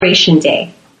Liberation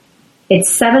Day.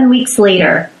 It's 7 weeks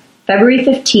later, February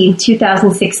 15,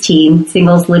 2016,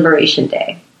 Singles Liberation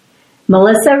Day.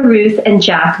 Melissa, Ruth, and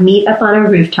Jack meet up on a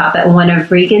rooftop at one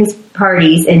of Reagan's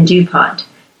parties in DuPont.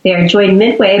 They are joined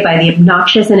midway by the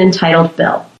obnoxious and entitled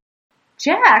Bill.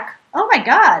 Jack? Oh my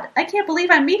God, I can't believe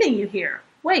I'm meeting you here.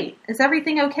 Wait, is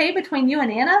everything okay between you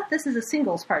and Anna? This is a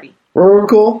singles party. We're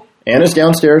cool. Anna's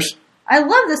downstairs. I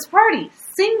love this party.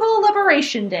 Single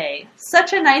Liberation Day.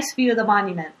 Such a nice view of the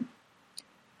monument.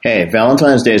 Hey,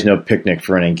 Valentine's Day is no picnic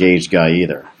for an engaged guy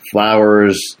either.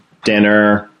 Flowers,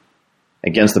 dinner,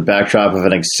 against the backdrop of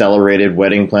an accelerated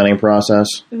wedding planning process.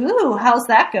 Ooh, how's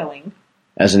that going?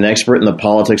 As an expert in the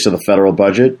politics of the federal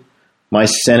budget, my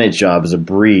Senate job is a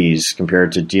breeze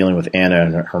compared to dealing with Anna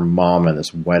and her mom and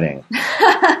this wedding.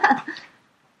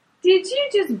 Did you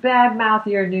just badmouth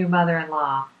your new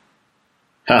mother-in-law?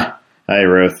 Ha! Hi,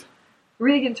 Ruth.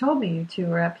 Regan told me you two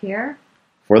were up here.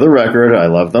 For the record, I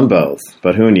love them both,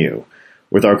 but who knew?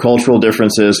 With our cultural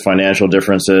differences, financial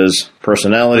differences,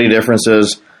 personality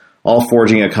differences, all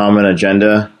forging a common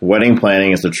agenda, wedding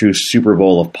planning is the true Super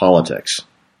Bowl of politics.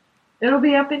 It'll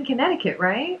be up in Connecticut,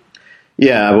 right?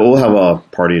 Yeah, but we'll have a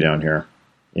party down here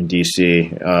in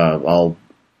D.C. I'll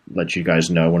let you guys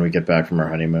know when we get back from our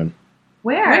honeymoon.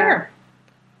 Where?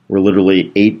 We're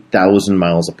literally 8,000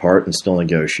 miles apart and still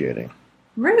negotiating.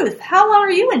 Ruth, how long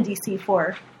are you in D.C.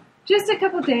 for? Just a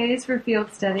couple days for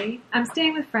field study. I'm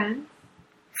staying with friends.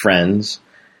 Friends?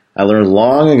 I learned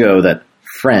long ago that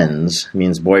friends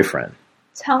means boyfriend.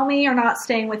 Tell me you're not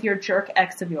staying with your jerk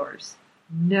ex of yours.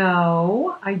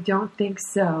 No, I don't think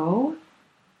so.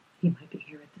 He might be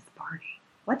here at this party.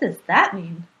 What does that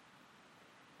mean?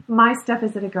 My stuff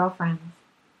is at a girlfriend's.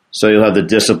 So you'll have the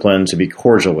discipline to be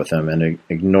cordial with him and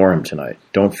ignore him tonight.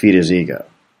 Don't feed his ego.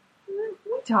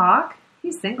 We talk.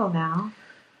 He's single now.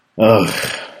 Ugh.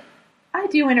 I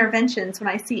do interventions when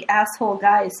I see asshole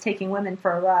guys taking women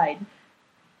for a ride.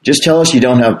 Just tell us you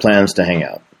don't have plans to hang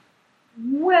out.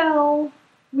 Well,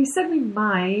 we said we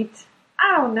might.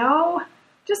 I don't know.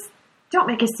 Just don't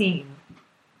make a scene.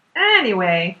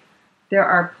 Anyway, there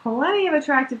are plenty of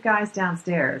attractive guys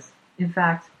downstairs. In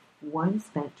fact, one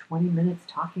spent 20 minutes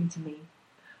talking to me.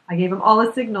 I gave him all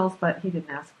his signals, but he didn't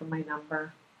ask for my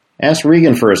number. Ask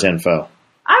Regan for his info.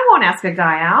 I won't ask a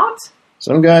guy out.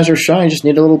 Some guys are shy and just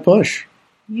need a little push.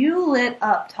 You lit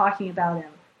up talking about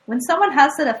him. When someone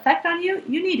has that effect on you,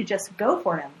 you need to just go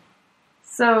for him.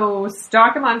 So,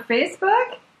 stalk him on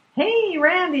Facebook? Hey,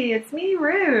 Randy, it's me,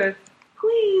 Ruth.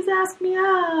 Please ask me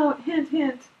out. Hint,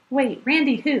 hint. Wait,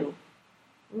 Randy who?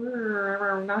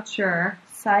 I'm not sure.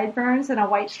 Sideburns and a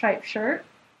white striped shirt?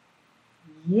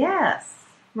 Yes.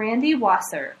 Randy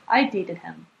Wasser. I dated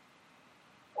him.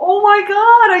 Oh my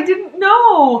God, I didn't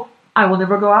know. I will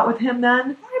never go out with him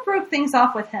then. I broke things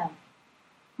off with him.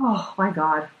 Oh my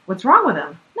God, what's wrong with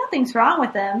him? Nothing's wrong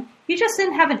with him. He just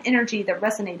didn't have an energy that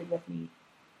resonated with me.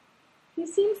 He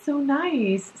seems so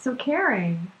nice, so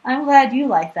caring. I'm glad you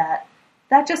like that.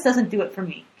 That just doesn't do it for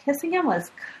me. Kissing him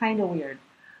was kind of weird.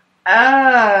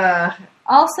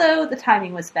 Also, the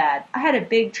timing was bad. I had a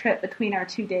big trip between our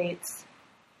 2 dates.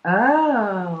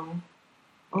 Oh.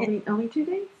 Only 2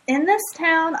 dates? In this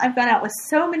town, I've gone out with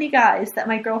so many guys that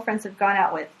my girlfriends have gone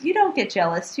out with. You don't get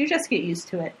jealous. You just get used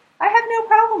to it. I have no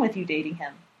problem with you dating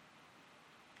him.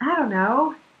 I don't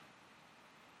know.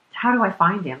 How do I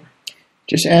find him?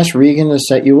 Just ask Regan to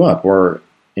set you up or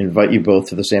invite you both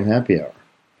to the same happy hour.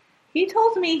 He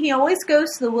told me he always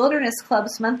goes to the Wilderness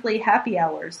Club's monthly happy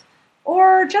hours.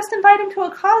 Or just invite him to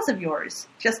a cause of yours.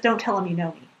 Just don't tell him you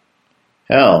know me.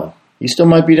 Hell, he still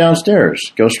might be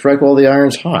downstairs. Go strike while the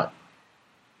iron's hot.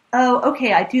 Oh,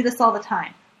 okay, I do this all the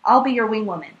time. I'll be your wing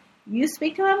woman. You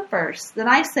speak to him first. Then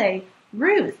I say,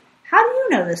 Ruth, how do you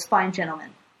know this fine gentleman?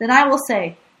 Then I will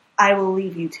say, I will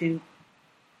leave you two.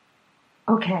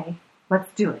 Okay, let's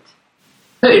do it.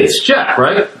 Hey, it's Jack,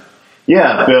 right?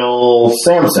 Yeah, Bill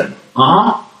Sampson.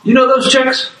 Uh-huh. You know those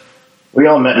chicks? We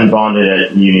all met and bonded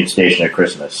at Union Station at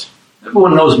Christmas.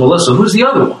 Everyone knows Melissa. Who's the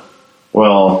other one?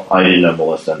 Well, I didn't know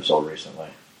Melissa until recently.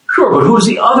 Sure, but who's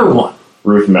the other one?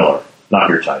 Ruth Miller. Not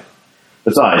your type.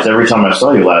 Besides, every time I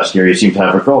saw you last year, you seemed to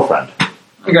have a girlfriend.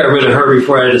 I got rid of her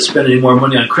before I had to spend any more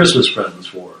money on Christmas presents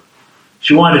for her.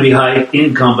 She wanted to be high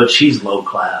income, but she's low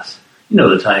class. You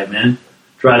know the type, man.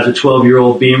 Drives a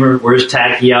 12-year-old Beamer, wears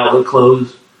tacky outlet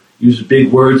clothes, uses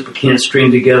big words but can't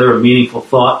string together a meaningful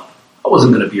thought. I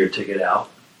wasn't going to be her ticket out.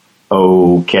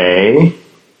 Okay.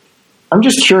 I'm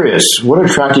just curious, what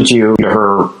attracted you to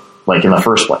her, in the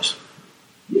first place?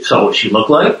 You saw what she looked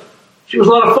like. She was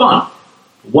a lot of fun.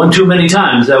 One too many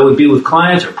times I would be with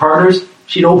clients or partners,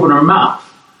 she'd open her mouth.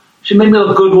 She made me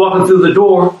look good walking through the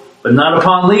door, but not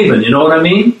upon leaving, you know what I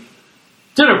mean?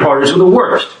 Dinner parties are the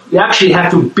worst. You actually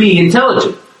have to be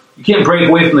intelligent. You can't break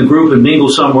away from the group and mingle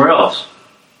somewhere else.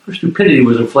 Her stupidity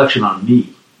was a reflection on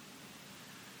me.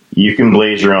 You can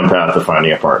blaze your own path to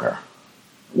finding a partner.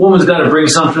 A woman's got to bring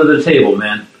something to the table,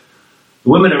 man. The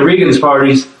women at Regan's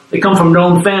parties, they come from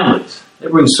known families. They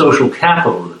bring social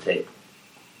capital to the table.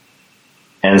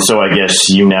 And so I guess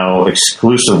you now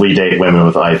exclusively date women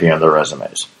with Ivy on their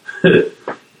resumes.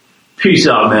 Peace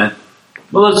out, man.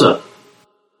 Melissa.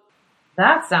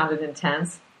 That sounded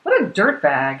intense. What a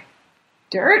dirtbag.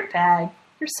 Dirtbag?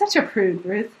 You're such a prude,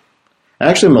 Ruth.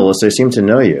 Actually, Melissa, I seem to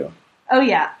know you. Oh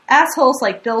yeah, assholes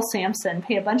like Bill Sampson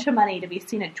pay a bunch of money to be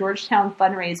seen at Georgetown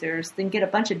fundraisers, then get a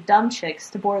bunch of dumb chicks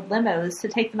to board limos to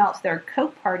take them out to their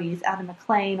Coke parties out in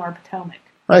McLean or Potomac.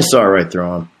 I saw right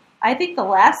through him. I think the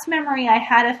last memory I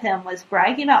had of him was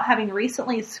bragging about having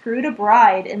recently screwed a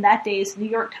bride in that day's New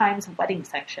York Times wedding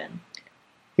section.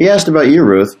 He asked about you,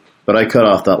 Ruth, but I cut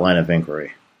off that line of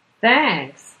inquiry.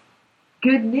 Thanks.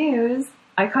 Good news.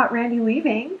 I caught Randy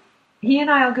leaving. He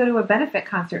and I will go to a benefit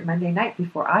concert Monday night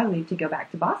before I leave to go back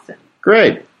to Boston.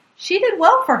 Great. She did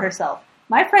well for herself.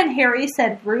 My friend Harry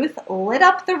said Ruth lit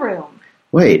up the room.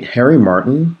 Wait, Harry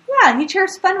Martin? Yeah, he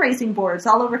chairs fundraising boards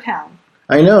all over town.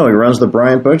 I know, he runs the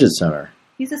Bryant Budget Center.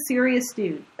 He's a serious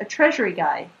dude, a treasury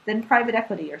guy, then private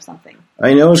equity or something.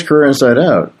 I know his career inside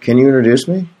out. Can you introduce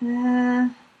me?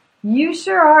 You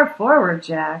sure are forward,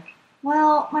 Jack.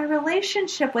 Well, my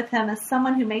relationship with him is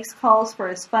someone who makes calls for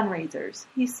his fundraisers.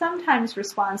 He sometimes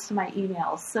responds to my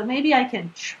emails, so maybe I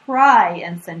can try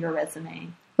and send your resume.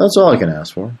 That's all I can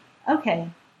ask for. Okay,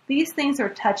 these things are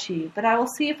touchy, but I will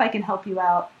see if I can help you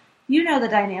out. You know the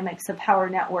dynamics of power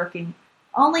networking.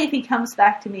 Only if he comes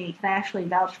back to me can I actually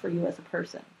vouch for you as a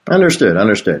person.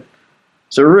 Understood.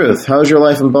 So, Ruth, how's your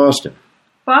life in Boston?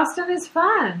 Boston is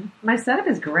fun. My setup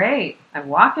is great. I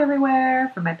walk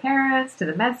everywhere, from my parents to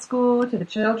the med school to the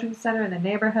children's center in the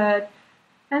neighborhood,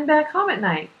 and back home at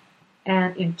night.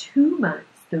 And in 2 months,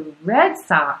 the Red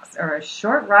Sox are a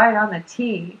short ride on the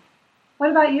tee. What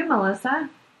about you, Melissa?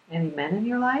 Any men in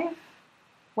your life?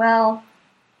 Well,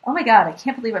 oh my god, I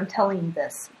can't believe I'm telling you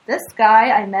this. This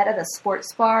guy I met at a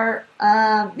sports bar,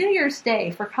 New Year's Day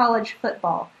for college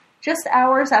football, just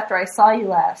hours after I saw you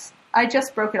last. I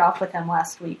just broke it off with him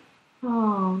last week.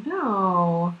 Oh,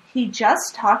 no. He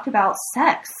just talked about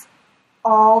sex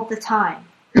all the time.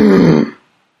 You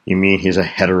mean he's a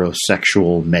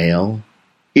heterosexual male?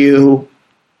 Ew.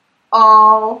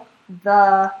 All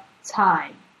the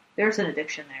time. There's an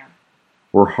addiction there.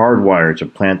 We're hardwired to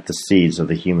plant the seeds of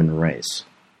the human race.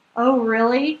 Oh,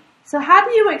 really? So how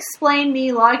do you explain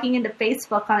me logging into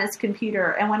Facebook on his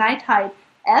computer, and when I type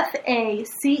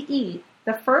FACE,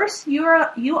 the first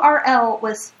URL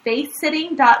was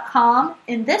facesitting.com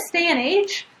in this day and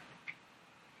age?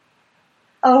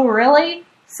 Oh, really?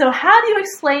 So how do you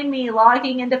explain me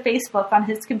logging into Facebook on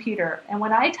his computer, and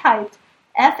when I typed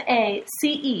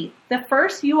FACE, the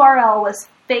first URL was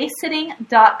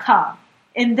facesitting.com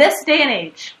in this day and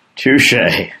age?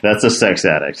 Touché. That's a sex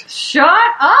addict. Shut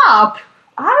up!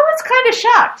 I was kind of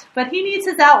shocked, but he needs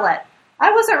his outlet.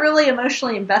 I wasn't really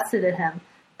emotionally invested in him.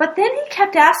 But then he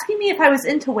kept asking me if I was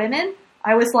into women.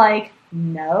 I was like,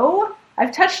 no.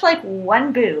 I've touched like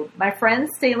one boob, my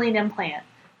friend's saline implant.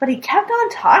 But he kept on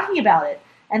talking about it.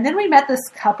 And then we met this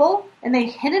couple, and they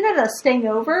hinted at us staying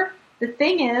over. The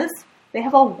thing is, they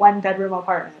have a one-bedroom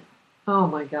apartment. Oh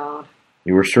my god.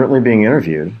 You were certainly being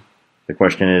interviewed. The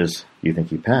question is, do you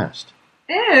think you passed?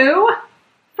 Ew!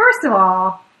 First of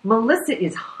all, Melissa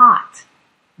is hot.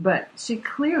 But she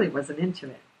clearly wasn't into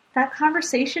it. That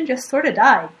conversation just sort of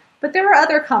died. But there were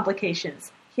other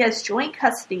complications. He has joint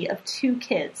custody of 2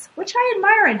 kids, which I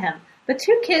admire in him. But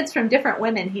 2 kids from different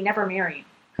women he never married.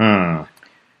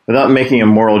 Without making a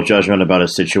moral judgment about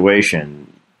his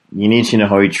situation, you need to know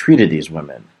how he treated these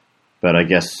women. But I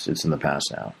guess it's in the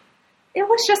past now. It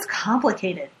was just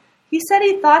complicated. He said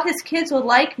he thought his kids would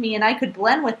like me and I could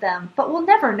blend with them, but we'll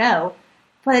never know.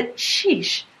 But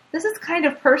sheesh, this is kind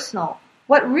of personal.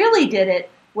 What really did it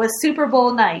was Super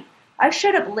Bowl night. I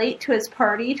showed up late to his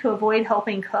party to avoid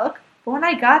helping cook, but when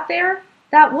I got there,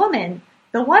 that woman,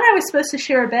 the one I was supposed to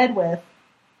share a bed with,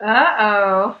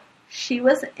 Uh-oh. she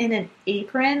was in an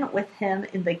apron with him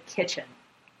in the kitchen.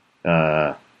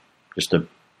 Just a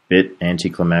bit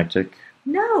anticlimactic.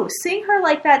 No, seeing her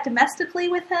like that domestically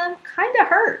with him kind of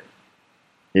hurt.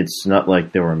 It's not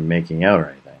like they were making out or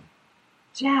anything.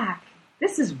 Jack,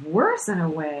 this is worse in a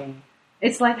way.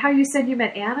 It's like how you said you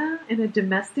met Anna in a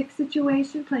domestic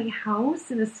situation playing house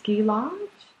in a ski lodge.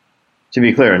 To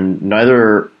be clear,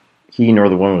 neither he nor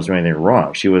the woman was doing anything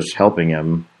wrong. She was helping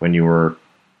him when you were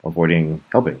avoiding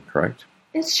helping, correct?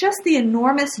 It's just the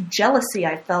enormous jealousy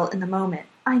I felt in the moment.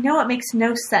 I know it makes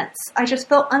no sense. I just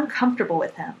felt uncomfortable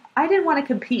with him. I didn't want to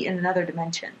compete in another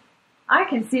dimension. I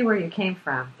can see where you came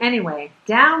from. Anyway,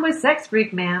 down with Sex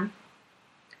Freak Man.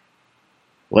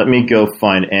 Let me go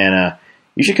find Anna.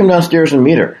 You should come downstairs and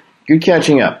meet her. Good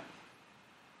catching up.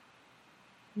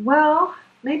 Well,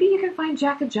 maybe you can find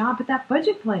Jack a job at that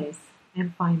budget place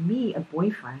and find me a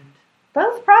boyfriend.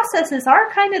 Both processes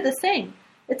are kind of the same.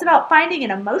 It's about finding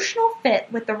an emotional fit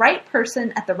with the right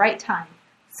person at the right time.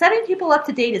 Setting people up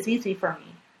to date is easy for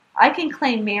me. I can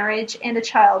claim marriage and a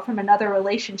child from another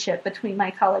relationship between my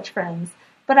college friends,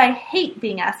 but I hate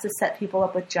being asked to set people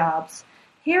up with jobs.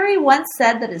 Harry once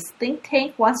said that his think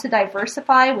tank wants to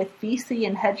diversify with VC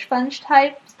and hedge fund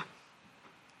types.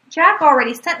 Jack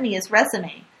already sent me his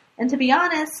resume, and to be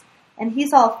honest, and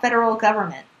he's all federal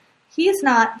government, he's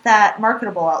not that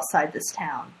marketable outside this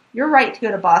town. You're right to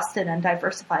go to Boston and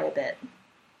diversify a bit.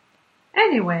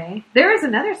 Anyway, there is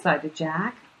another side to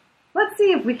Jack. Let's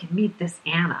see if we can meet this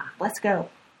Anna. Let's go.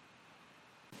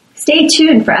 Stay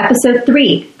tuned for episode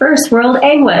 3, First World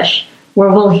Anguish, where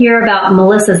we'll hear about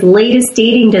Melissa's latest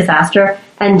dating disaster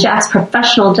and Jack's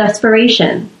professional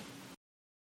desperation.